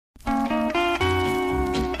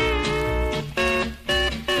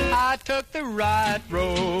took the right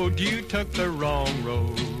road, you took the wrong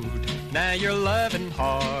road. Now your loving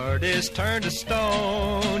heart is turned to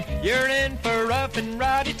stone. You're in for rough and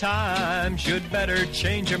rowdy times. You'd better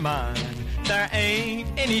change your mind. There ain't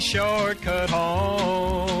any shortcut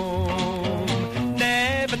home.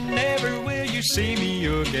 Never, never will you see me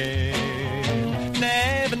again.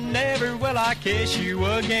 Never, never will I kiss you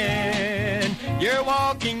again. You're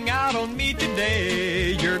walking out on me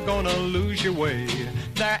today. You're gonna lose your way.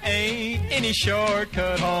 There ain't any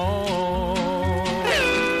shortcut home.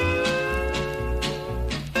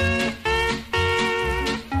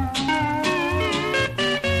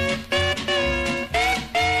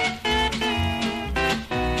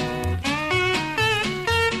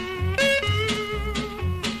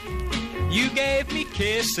 You gave me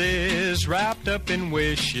kisses wrapped up in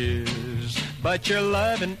wishes, but your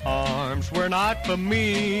loving arms were not for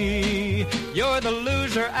me. You're the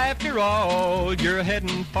loser after all, you're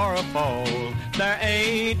heading for a fall. There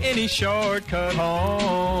ain't any shortcut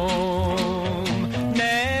home.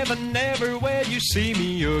 Never, never will you see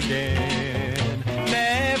me again.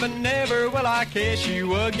 Never, never will I kiss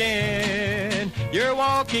you again. You're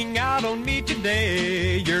walking out on me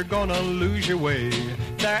today, you're gonna lose your way.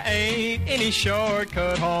 There ain't any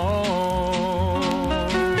shortcut home.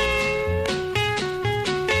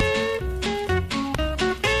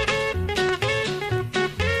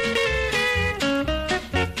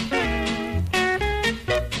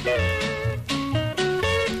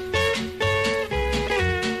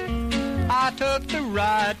 I took the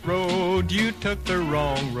right road, you took the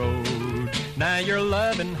wrong road. Now your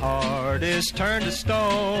loving heart is turned to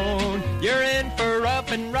stone. You're in for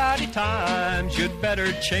rough and rowdy times. You'd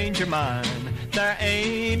better change your mind. There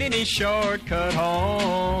ain't any shortcut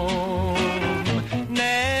home.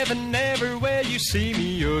 Never, never will you see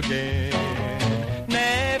me again.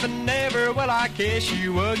 Never, never will I kiss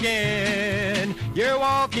you again. You're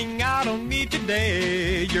walking out on me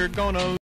today. You're gonna